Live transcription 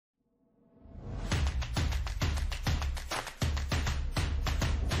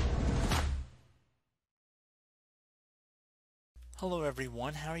Hello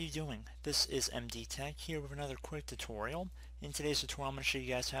everyone, how are you doing? This is MD Tech here with another quick tutorial. In today's tutorial I'm going to show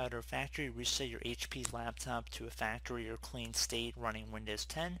you guys how to factory reset your HP laptop to a factory or clean state running Windows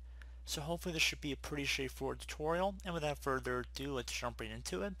 10. So hopefully this should be a pretty straightforward tutorial, and without further ado, let's jump right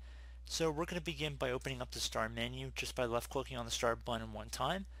into it. So we're going to begin by opening up the Start menu just by left clicking on the Start button one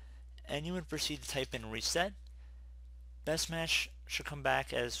time, and you would proceed to type in Reset. Best match should come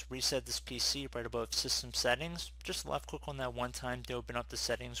back as reset this PC right above system settings. Just left click on that one time to open up the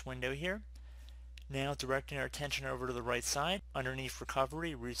settings window here. Now directing our attention over to the right side, underneath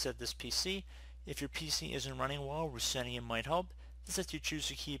recovery, reset this PC. If your PC isn't running well, resetting it might help. This lets you choose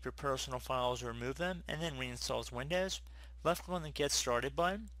to keep your personal files or remove them, and then reinstalls Windows. Left click on the Get Started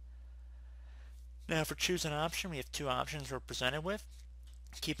button. Now for choose an option, we have two options we're presented with.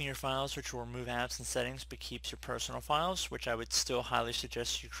 Keeping your files, which will remove apps and settings but keeps your personal files, which I would still highly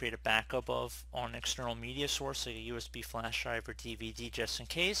suggest you create a backup of on an external media source like a USB flash drive or DVD just in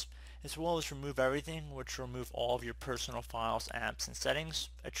case, as well as remove everything, which will remove all of your personal files, apps, and settings,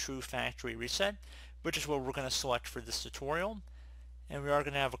 a true factory reset, which is what we're going to select for this tutorial. And we are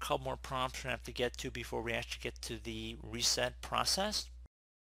going to have a couple more prompts we're going to have to get to before we actually get to the reset process.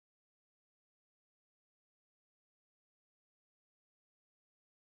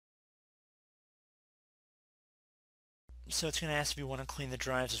 So it's going to ask if you want to clean the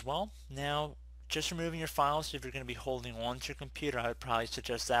drives as well. Now, just removing your files, if you're going to be holding on to your computer, I would probably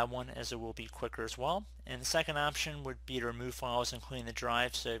suggest that one as it will be quicker as well. And the second option would be to remove files and clean the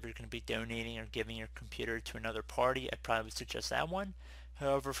drive. So if you're going to be donating or giving your computer to another party, I probably would suggest that one.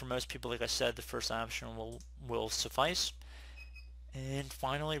 However, for most people, like I said, the first option will suffice. And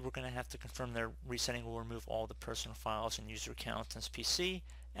finally, we're going to have to confirm that resetting will remove all the personal files and user accounts on this PC,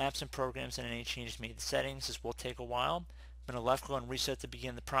 apps and programs, and any changes made to settings. This will take a while. I'm going to left click on reset to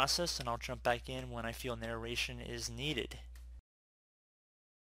begin the process, and I'll jump back in when I feel narration is needed.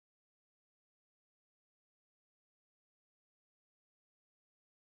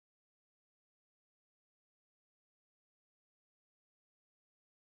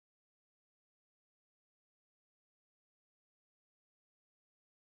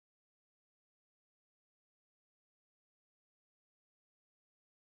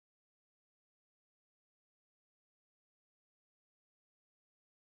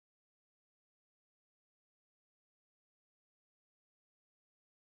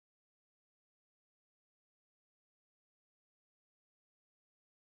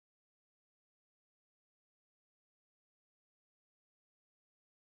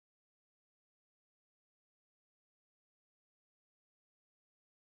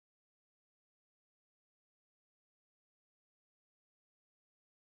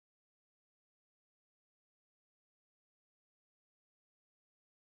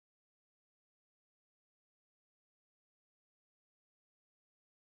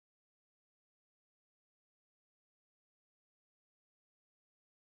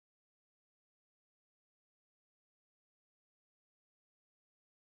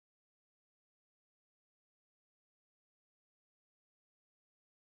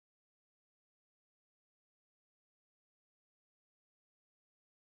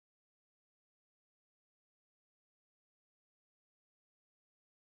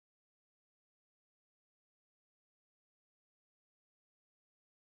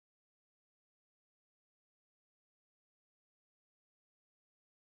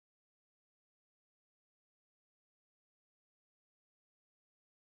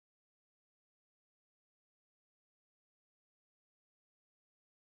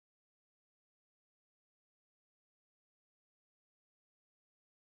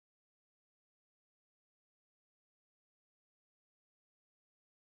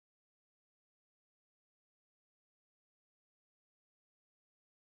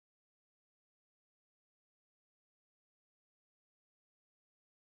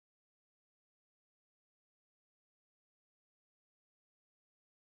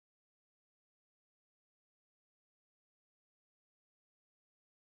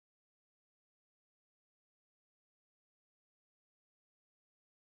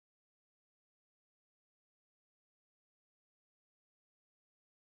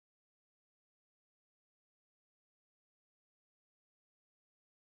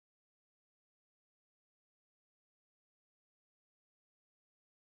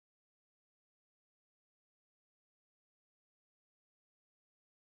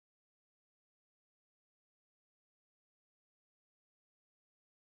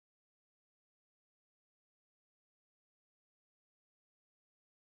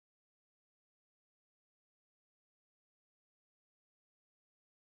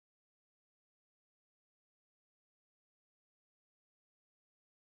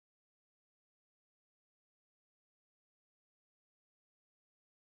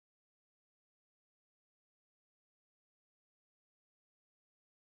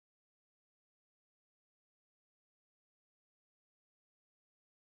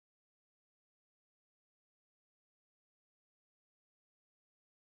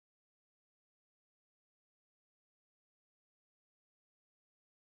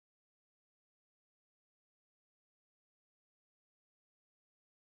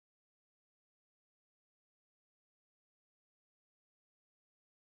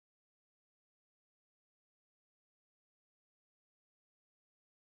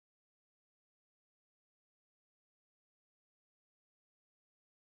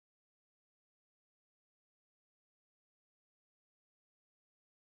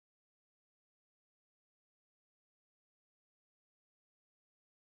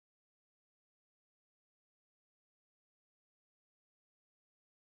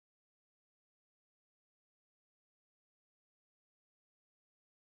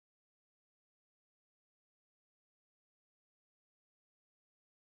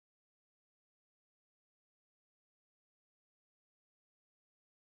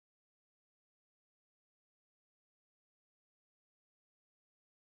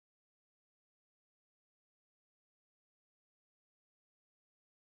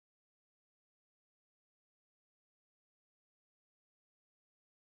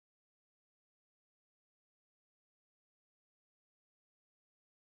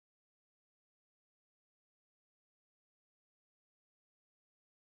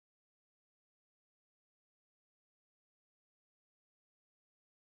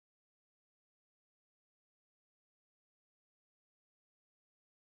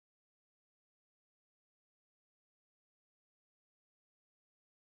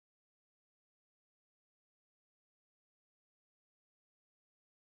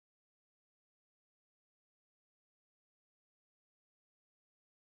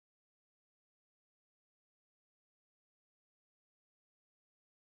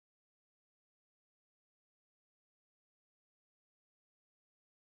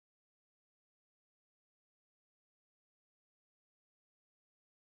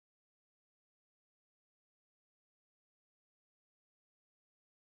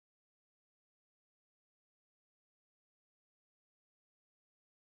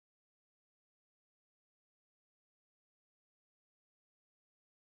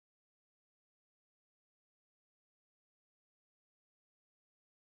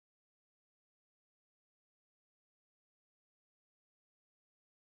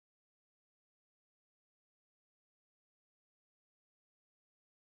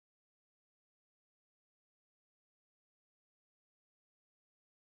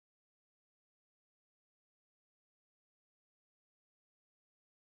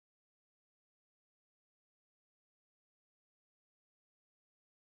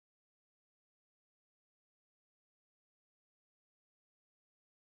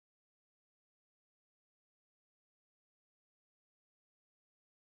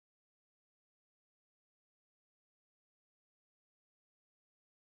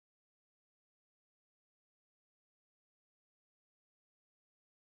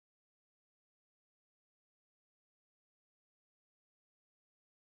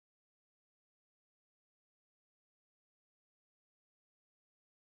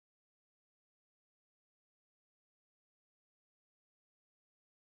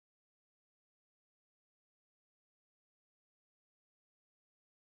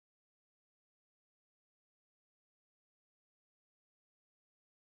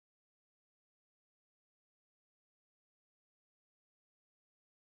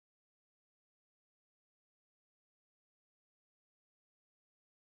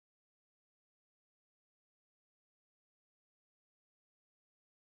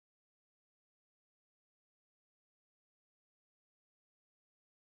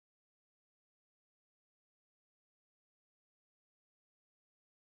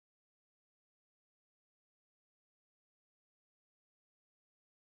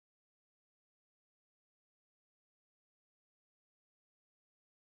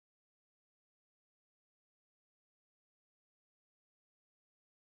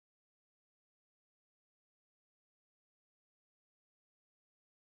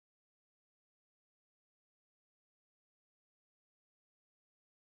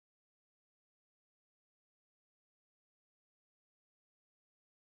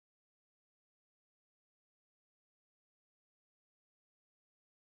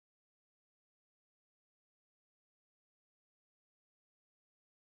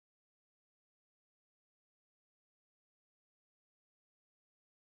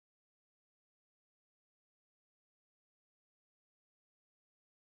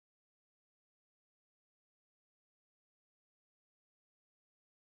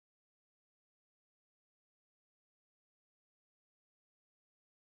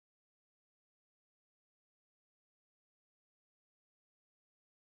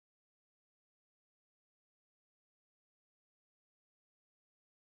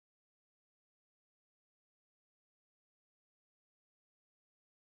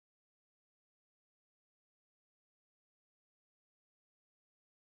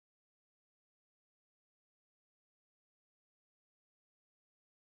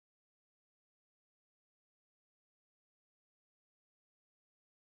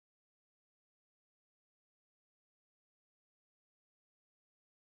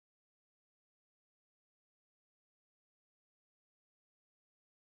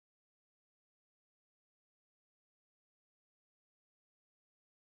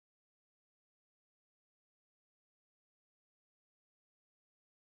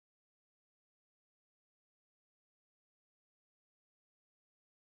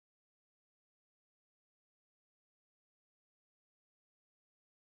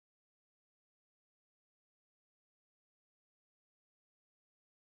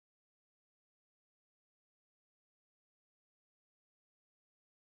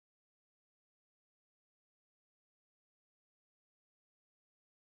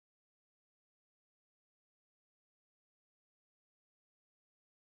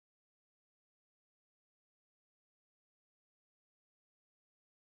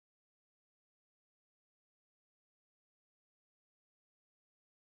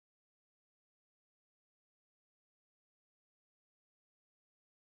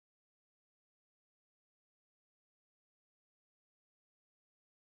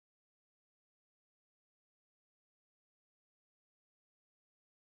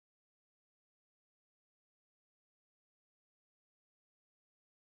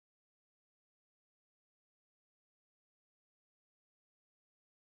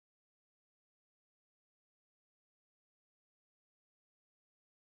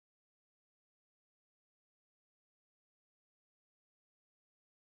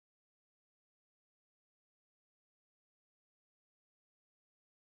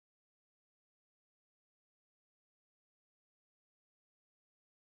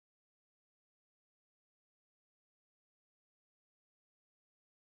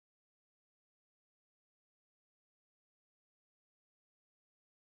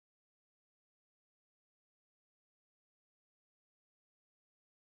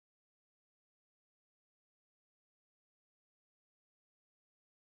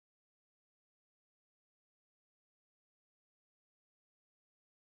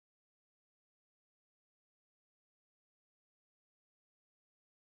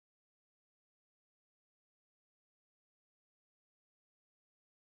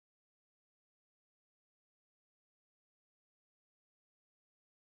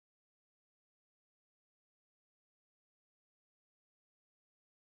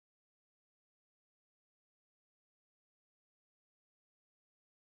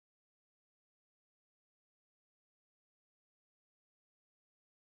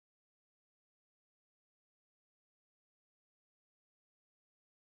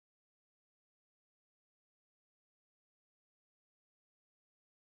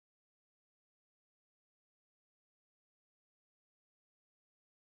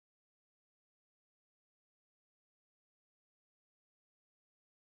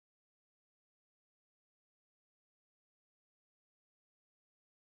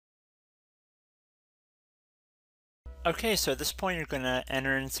 Okay, so at this point you're going to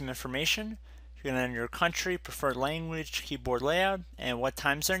enter in some information. You're going to enter your country, preferred language, keyboard layout, and what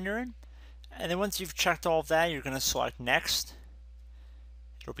time zone you're in. And then once you've checked all of that, you're going to select Next.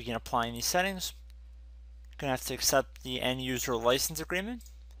 It'll begin applying these settings. You're going to have to accept the end user license agreement.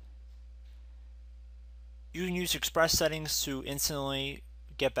 You can use Express settings to instantly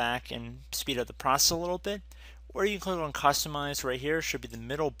get back and speed up the process a little bit. Or you can click on Customize right here. It should be the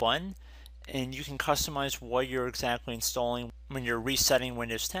middle button. And you can customize what you're exactly installing when you're resetting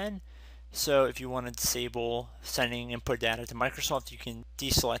Windows 10. So if you want to disable sending input data to Microsoft, you can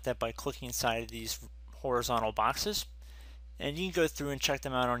deselect that by clicking inside of these horizontal boxes. And you can go through and check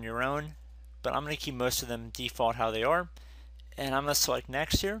them out on your own, but I'm going to keep most of them default how they are. And I'm going to select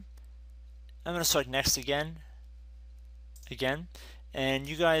Next here. I'm going to select Next again, and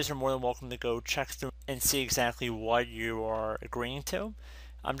you guys are more than welcome to go check through and see exactly what you are agreeing to.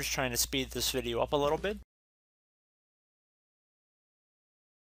 I'm just trying to speed this video up a little bit.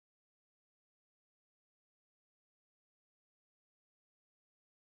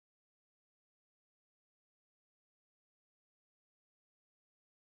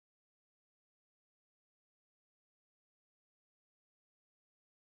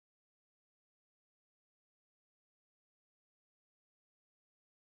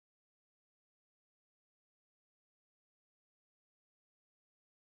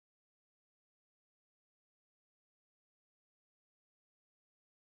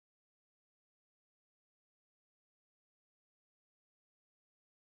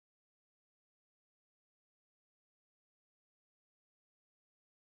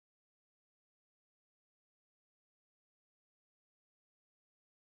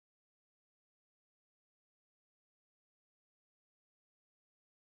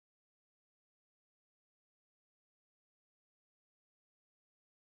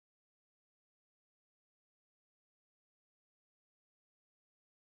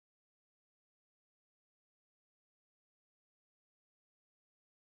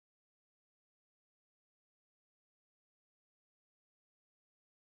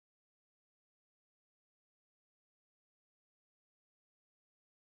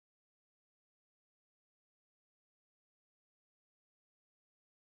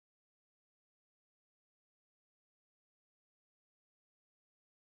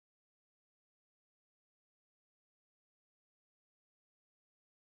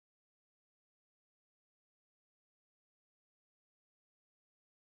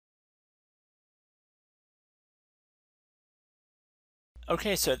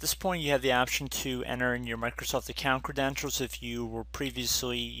 Okay, so at this point you have the option to enter in your Microsoft account credentials if you were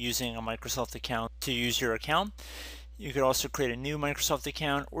previously using a Microsoft account to use your account. You could also create a new Microsoft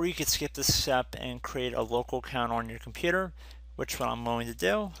account, or you could skip this step and create a local account on your computer, which what I'm going to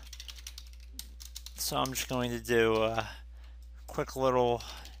do. So I'm just going to do a quick little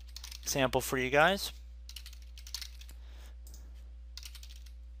example for you guys.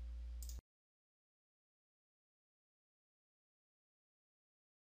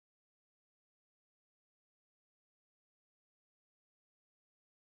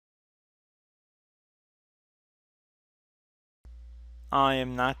 I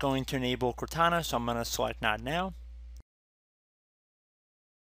am not going to enable Cortana, so I'm going to select Not Now.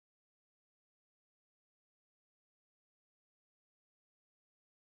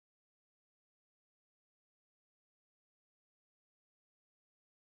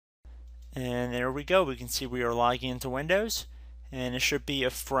 And there we go. We can see we are logging into Windows, and it should be a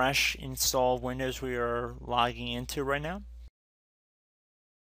fresh install of Windows we are logging into right now.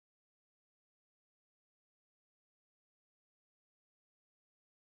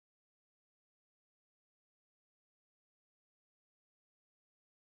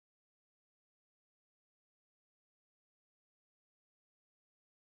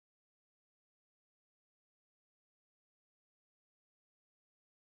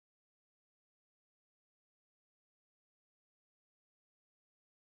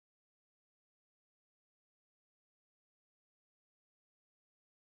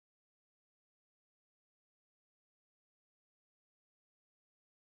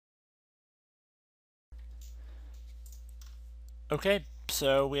 Okay,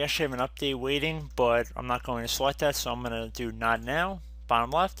 so we actually have an update waiting, but I'm not going to select that, so I'm going to do Not Now, bottom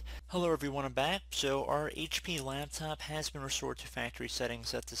left. Hello everyone, I'm back. So our HP laptop has been restored to factory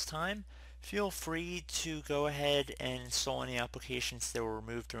settings at this time. Feel free to go ahead and install any applications that were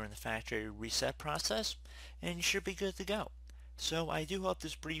removed during the factory reset process, and you should be good to go. So I do hope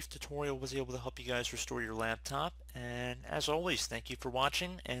this brief tutorial was able to help you guys restore your laptop, and as always, thank you for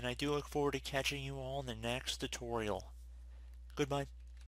watching, and I do look forward to catching you all in the next tutorial. Goodbye.